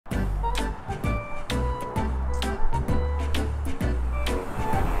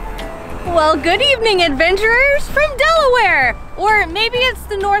Well, good evening, adventurers from Delaware. Or maybe it's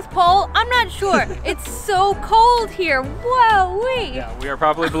the North Pole, I'm not sure. It's so cold here, whoa-wee. Yeah, we are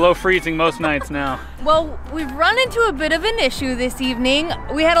probably below freezing most nights now. Well, we've run into a bit of an issue this evening.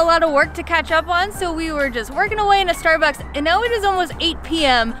 We had a lot of work to catch up on, so we were just working away in a Starbucks, and now it is almost 8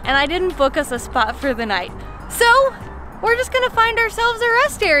 p.m., and I didn't book us a spot for the night. So, we're just gonna find ourselves a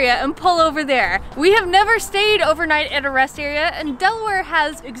rest area and pull over there. We have never stayed overnight at a rest area, and Delaware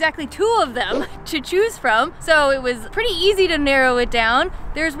has exactly 2 of them to choose from, so it was pretty easy to narrow it down.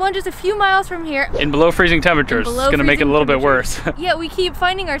 There's one just a few miles from here. In below freezing temperatures, it's gonna make it a little bit worse. Yeah, we keep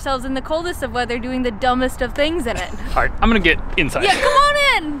finding ourselves in the coldest of weather doing the dumbest of things in it. All right, I'm gonna get inside. Yeah, come on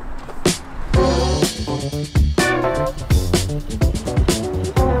in!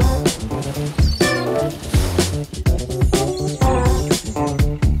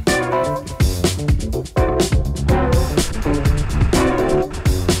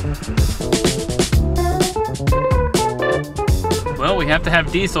 Well, we have to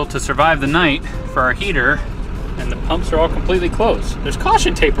have diesel to survive the night for our heater, and the pumps are all completely closed. There's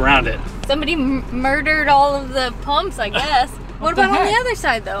caution tape around it. Somebody murdered all of the pumps, I guess. What about on the other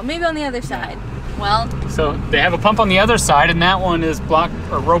side, though? Maybe on the other side. Well. So they have a pump on the other side, and that one is blocked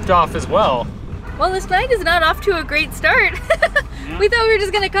or roped off as well. Well, this night is not off to a great start. Yeah. We thought we were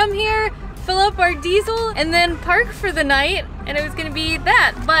just gonna come here, fill up our diesel, and then park for the night, and it was gonna be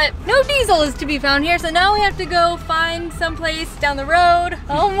that. But no diesel is to be found here, so now we have to go find someplace down the road.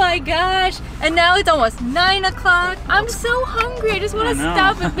 Oh my gosh. And now it's almost 9 o'clock. I'm so hungry. I just wanna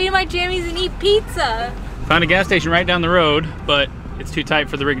stop and feed my jammies and eat pizza. Found a gas station right down the road, but it's too tight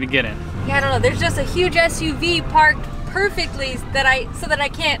for the rig to get in. Yeah, I don't know. There's just a huge SUV parked perfectly so that I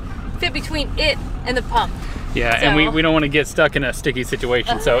can't fit between it and the pump. Yeah, so, and we don't want to get stuck in a sticky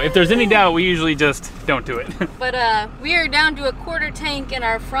situation. So if there's any doubt, we usually just don't do it. But we are down to a 1/4 tank in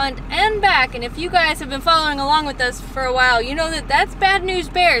our front and back. And if you guys have been following along with us for a while, you know that that's bad news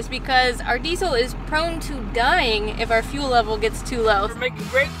bears, because our diesel is prone to dying if our fuel level gets too low. We're making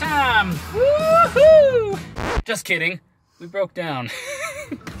great time. Woohoo! Just kidding. We broke down.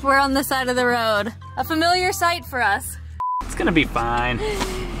 We're on the side of the road. A familiar sight for us. It's gonna be fine.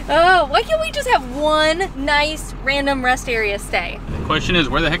 Oh, why can't we just have one nice random rest area stay? The question is,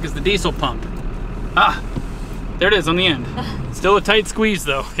 where the heck is the diesel pump? Ah, there it is on the end. Still a tight squeeze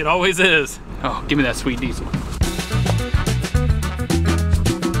though, it always is. Oh, give me that sweet diesel.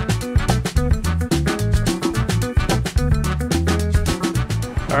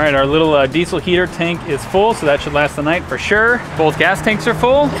 All right, our little diesel heater tank is full, so that should last the night for sure. Both gas tanks are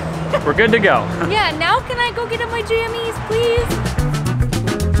full. We're good to go. Yeah, now can I go get in my jammies, please?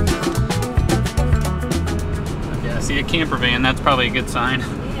 Yeah, see a camper van, that's probably a good sign.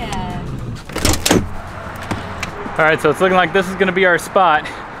 Yeah. All right, so it's looking like this is gonna be our spot.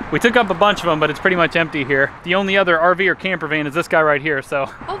 We took up a bunch of them, but it's pretty much empty here. The only other RV or camper van is this guy right here, so.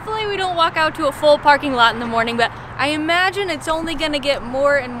 Hopefully we don't walk out to a full parking lot in the morning, but I imagine it's only gonna get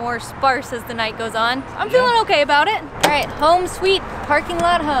more and more sparse as the night goes on. I'm feeling okay about it. All right, home sweet parking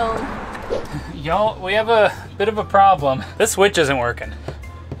lot home. Y'all, we have a bit of a problem. This switch isn't working.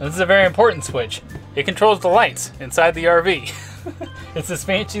 This is a very important switch. It controls the lights inside the RV. It's this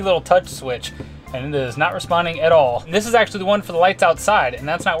fancy little touch switch, and it is not responding at all. And this is actually the one for the lights outside, and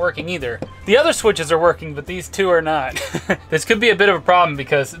that's not working either. The other switches are working, but these two are not. This could be a bit of a problem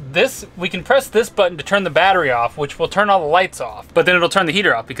because we can press this button to turn the battery off, which will turn all the lights off, but then it'll turn the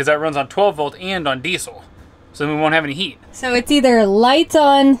heater off because that runs on 12 volt and on diesel. So then we won't have any heat. So it's either lights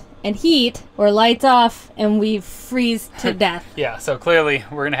on and heat, or lights off and we freeze to death. Yeah, so clearly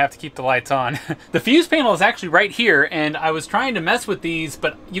we're gonna have to keep the lights on. The fuse panel is actually right here, and I was trying to mess with these,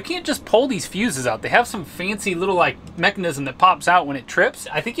 but you can't just pull these fuses out. They have some fancy little like mechanism that pops out when it trips.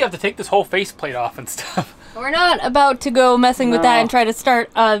 I think you have to take this whole faceplate off and stuff. We're not about to go messing with that and try to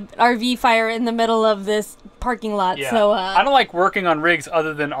start a RV fire in the middle of this parking lot. Yeah. So I don't like working on rigs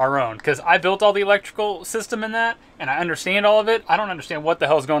other than our own, because I built all the electrical system in that, and I understand all of it. I don't understand what the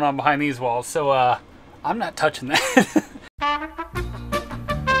hell's going on behind these walls, so I'm not touching that.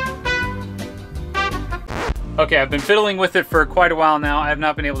 Okay, I've been fiddling with it for quite a while now. I have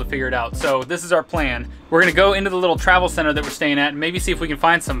not been able to figure it out. So this is our plan. We're gonna go into the little travel center that we're staying at and maybe see if we can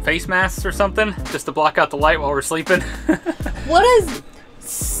find some face masks or something just to block out the light while we're sleeping. What a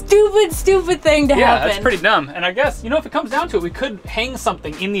stupid thing to happen. Yeah, that's pretty dumb. And I guess, you know, if it comes down to it, we could hang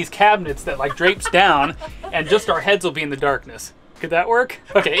something in these cabinets that like drapes down and just our heads will be in the darkness. Could that work?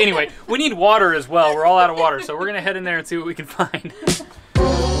 Okay, anyway, we need water as well. We're all out of water, so we're gonna head in there and see what we can find.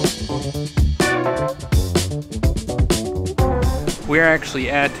 We're actually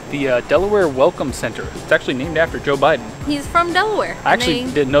at the Delaware Welcome Center. It's actually named after Joe Biden. He's from Delaware. I actually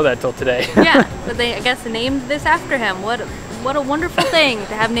didn't know that till today. Yeah, but I guess they named this after him. What a wonderful thing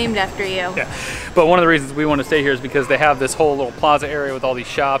to have named after you. Yeah, but one of the reasons we want to stay here is because they have this whole little plaza area with all these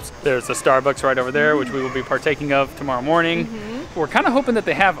shops. There's a Starbucks right over there, which we will be partaking of tomorrow morning. We're kind of hoping that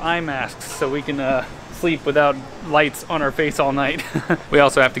they have eye masks so we can sleep without lights on our face all night. We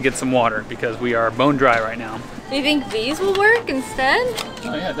also have to get some water because we are bone dry right now. Do you think these will work instead?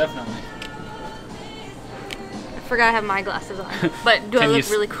 Oh yeah, definitely. I forgot I have my glasses on, but do I look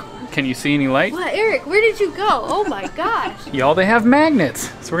really cool? Can you see any light? What, Eric, where did you go? Oh my gosh. Y'all, they have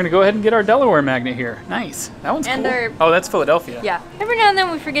magnets. So we're gonna go ahead and get our Delaware magnet here. Nice, that one's cool. Oh, that's Philadelphia. Yeah, every now and then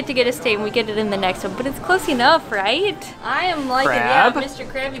we forget to get a state and we get it in the next one, but it's close enough, right? I am liking, yeah, Mr.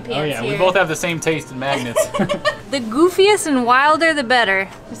 Krabby Pants here. Oh yeah, we both have the same taste in magnets. The goofiest and wilder, the better.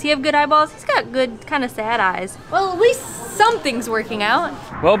 Does he have good eyeballs? He's got good, kind of sad eyes. Well, at least something's working out.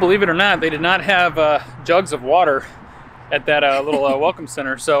 Well, believe it or not, they did not have jugs of water at that little welcome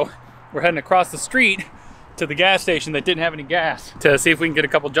center, so we're heading across the street to the gas station that didn't have any gas to see if we can get a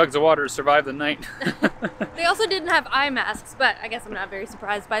couple jugs of water to survive the night. They also didn't have eye masks, but I guess I'm not very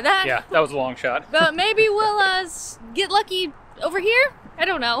surprised by that. Yeah, that was a long shot. But maybe we'll get lucky over here? I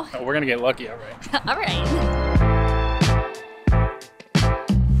don't know. Oh, we're gonna get lucky, all right. All right.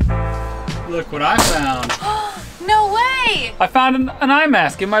 Look what I found. No way! I found an eye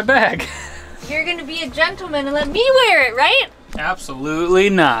mask in my bag. You're gonna be a gentleman and let me wear it, right? Absolutely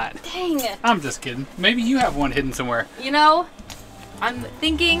not. Dang it. I'm just kidding. Maybe you have one hidden somewhere. You know, I'm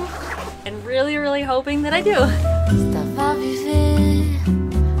thinking and really, really hoping that I do. Estava a viver,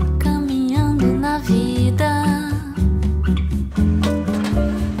 caminhando na vida,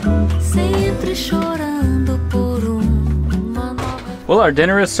 sempre chorando por uma nova. Well, our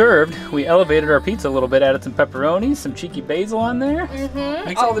dinner is served. We elevated our pizza a little bit, added some pepperoni, some cheeky basil on there.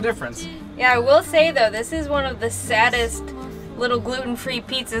 Makes all the difference. Yeah, I will say though, this is one of the saddest little gluten-free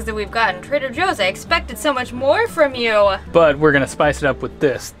pizzas that we've gotten. Trader Joe's, I expected so much more from you. But we're gonna spice it up with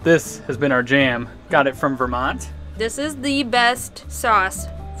this. This has been our jam. Got it from Vermont. This is the best sauce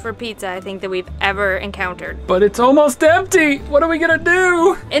for pizza I think that we've ever encountered. But it's almost empty. What are we gonna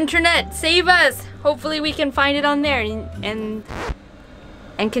do? Internet, save us. Hopefully we can find it on there and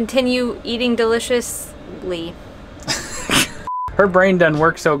continue eating deliciously. Her brain doesn't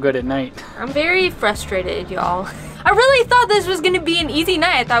work so good at night. I'm very frustrated, y'all. I really thought this was gonna be an easy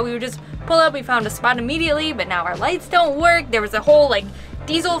night. I thought we would just pull up, we found a spot immediately, but now our lights don't work. There was a whole like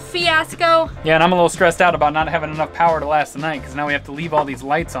diesel fiasco. Yeah, and I'm a little stressed out about not having enough power to last the night because now we have to leave all these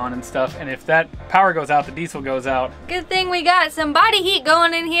lights on and stuff. And if that power goes out, the diesel goes out. Good thing we got some body heat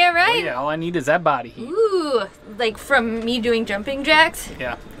going in here, right? Oh, yeah, all I need is that body heat. Ooh, like from me doing jumping jacks?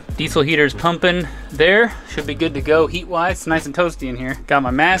 Yeah. Diesel heater's pumping there. Should be good to go heat-wise. It's nice and toasty in here. Got my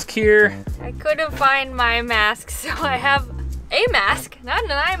mask here. I couldn't find my mask, so I have a mask, not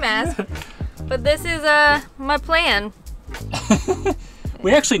an eye mask. But this is my plan.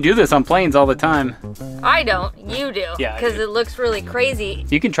 We actually do this on planes all the time. I don't, you do. Yeah, because it looks really crazy.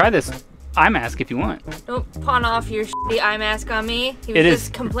 You can try this eye mask if you want. Don't pawn off your shitty eye mask on me. He was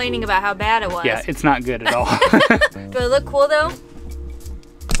just complaining about how bad it was. Yeah, it's not good at all. Do I look cool though?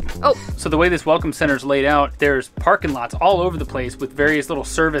 Oh. So the way this welcome center is laid out, there's parking lots all over the place with various little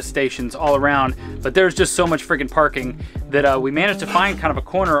service stations all around, but there's just so much freaking parking that we managed to find kind of a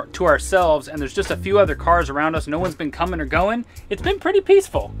corner to ourselves, and there's just a few other cars around us. No one's been coming or going. It's been pretty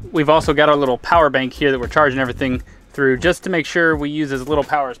peaceful. We've also got our little power bank here that we're charging everything through just to make sure we use as little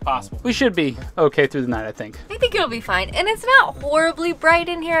power as possible. We should be okay through the night, I think. I think it'll be fine. And it's not horribly bright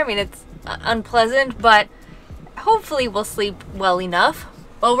in here. I mean, it's unpleasant, but hopefully we'll sleep well enough.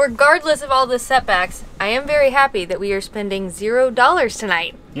 Well, regardless of all the setbacks, I am very happy that we are spending $0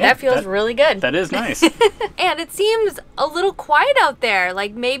 tonight. Yeah, that feels really good. That is nice. And it seems a little quiet out there,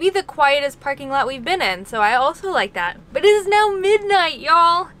 like maybe the quietest parking lot we've been in, so I also like that. But it is now midnight,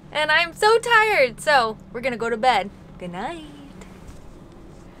 y'all, and I'm so tired, so we're gonna go to bed. Good night.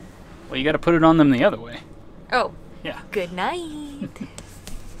 Well, you gotta put it on them the other way. Oh. Yeah. Good night.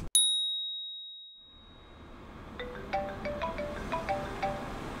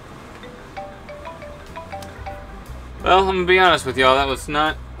 Well, I'm gonna be honest with y'all, that was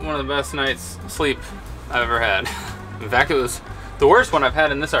not one of the best nights sleep I've ever had. In fact, it was the worst one I've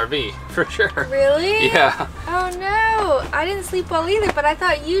had in this RV, for sure. Really? Yeah. Oh no, I didn't sleep well either, but I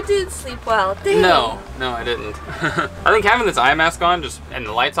thought you did sleep well. Dang. No, I didn't. I think having this eye mask on and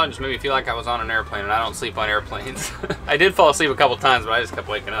the lights on just made me feel like I was on an airplane, and I don't sleep on airplanes. I did fall asleep a couple times, but I just kept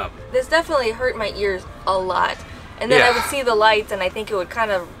waking up. This definitely hurt my ears a lot. And then I would see the lights, and I think it would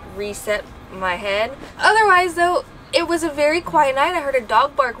kind of reset my head. Otherwise though, It was a very quiet night. I heard a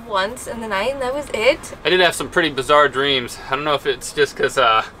dog bark once in the night, and that was it. I did have some pretty bizarre dreams. I don't know if it's just because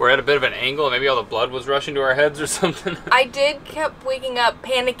we're at a bit of an angle and maybe all the blood was rushing to our heads or something. I kept waking up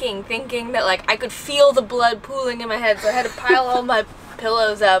panicking, thinking that like I could feel the blood pooling in my head, so I had to pile all my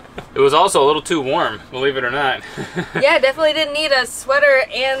pillows up. It was also a little too warm, believe it or not. Yeah, definitely didn't need a sweater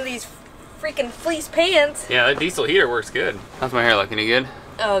and these freaking fleece pants. Yeah, that diesel heater works good. How's my hair looking? Any good?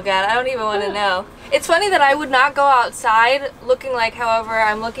 Oh God, I don't even want to know. It's funny that I would not go outside looking like however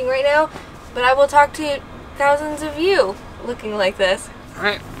I'm looking right now, but I will talk to thousands of you looking like this. All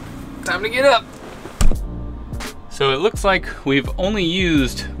right, time to get up. So it looks like we've only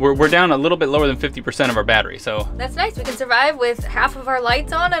used, we're down a little bit lower than 50% of our battery, so. That's nice, we can survive with half of our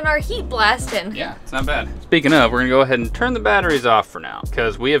lights on and our heat blasting. Yeah, it's not bad. Speaking of, we're gonna go ahead and turn the batteries off for now,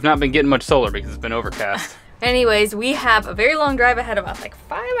 because we have not been getting much solar because it's been overcast. Anyways, we have a very long drive ahead of us, like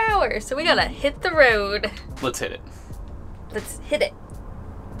 5 hours, so we gotta hit the road. Let's hit it. Let's hit it.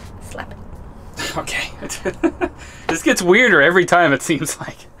 Slap it. Okay. This gets weirder every time, it seems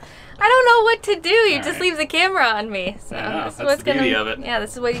like. I don't know what to do. You All just right. leave the camera on me. So That's this is what's the beauty gonna, of it. Yeah,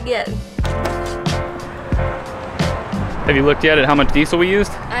 this is what you get. Have you looked yet at how much diesel we used?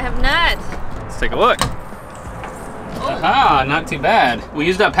 I have not. Let's take a look. Aha, not too bad. We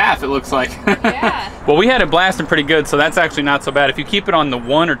used up half, it looks like. Yeah. Well, we had it blasting pretty good, so that's actually not so bad. If you keep it on the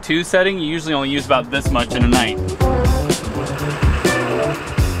 1 or 2 setting, you usually only use about this much in a night.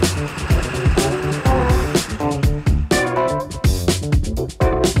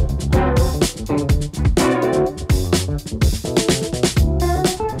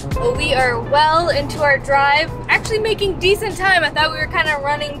 Well, we are well into our drive. Actually making decent time. I thought we were kind of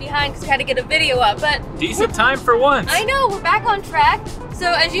running behind because we had to get a video up, but Decent time for once. I know, we're back on track.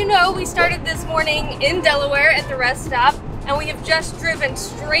 So as you know, we started this morning in Delaware at the rest stop, and we have just driven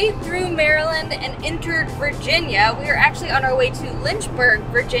straight through Maryland and entered Virginia. We are actually on our way to Lynchburg,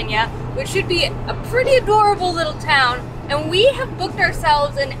 Virginia, which should be a pretty adorable little town. And we have booked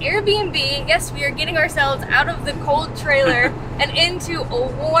ourselves an Airbnb. Yes, we are getting ourselves out of the cold trailer and into a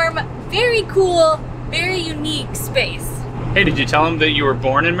warm, very cool, very unique space. Hey, did you tell him that you were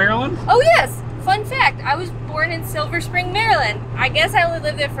born in Maryland? Oh yes, fun fact, I was born in Silver Spring, Maryland. I guess I only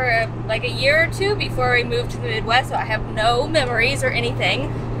lived there for like a year or two before I moved to the Midwest, so I have no memories or anything.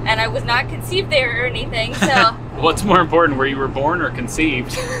 And I was not conceived there or anything, so. What's more important, where you were born or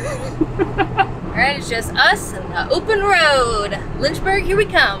conceived? All right, it's just us and the open road. Lynchburg, here we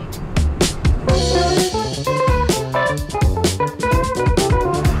come.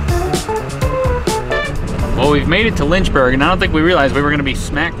 Well, we've made it to Lynchburg, and I don't think we realized we were gonna be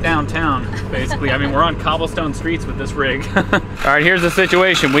smack downtown, basically. I mean, we're on cobblestone streets with this rig. All right, here's the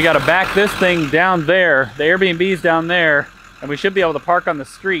situation. We gotta back this thing down there. The Airbnb's down there, and we should be able to park on the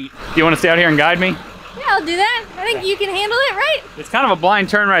street. Do you wanna stay out here and guide me? Yeah, I'll do that. I think you can handle it, right? It's kind of a blind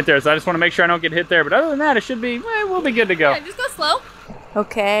turn right there, so I just wanna make sure I don't get hit there. But other than that, it should be, we'll be good to go. Yeah, just go slow.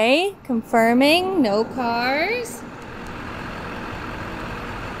 Okay, confirming, no cars.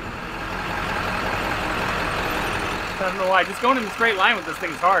 I don't know why. Just going in a straight line with this thing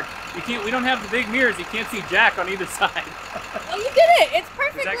is hard. You can't. We don't have the big mirrors. You can't see Jack on either side. Oh, you did it! It's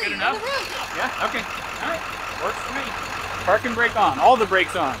perfectly. Is that good on enough? the road. Yeah. Okay. All right. Works for me. Park and brake on. All the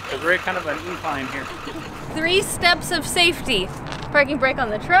brakes on, because we're at kind of an incline here. 3 steps of safety: parking brake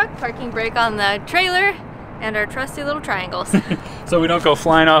on the truck, parking brake on the trailer, and our trusty little triangles. So we don't go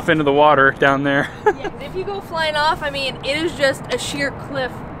flying off into the water down there. Yeah, if you go flying off, I mean, it is just a sheer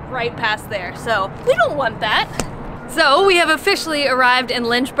cliff right past there, so we don't want that. So we have officially arrived in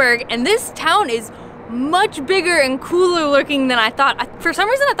Lynchburg, and this town is much bigger and cooler looking than I thought. For some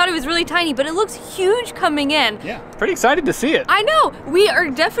reason I thought it was really tiny, but it looks huge coming in. Yeah, pretty excited to see it. I know. We are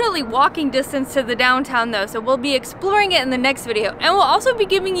definitely walking distance to the downtown though, so we'll be exploring it in the next video. And we'll also be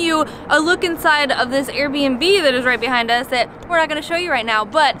giving you a look inside of this Airbnb that is right behind us that we're not gonna show you right now,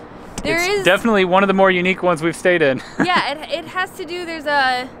 but It's definitely one of the more unique ones we've stayed in. Yeah, it has to do, there's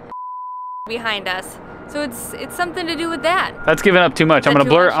a behind us. So it's something to do with that. That's giving up too much. I'm gonna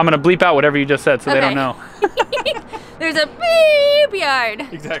bleep out whatever you just said so they don't know. There's a beep yard.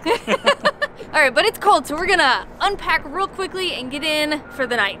 Exactly. All right, but it's cold, so we're gonna unpack real quickly and get in for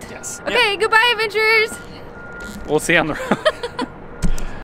the night. Yes. Okay, Goodbye, adventurers. We'll see you on the road.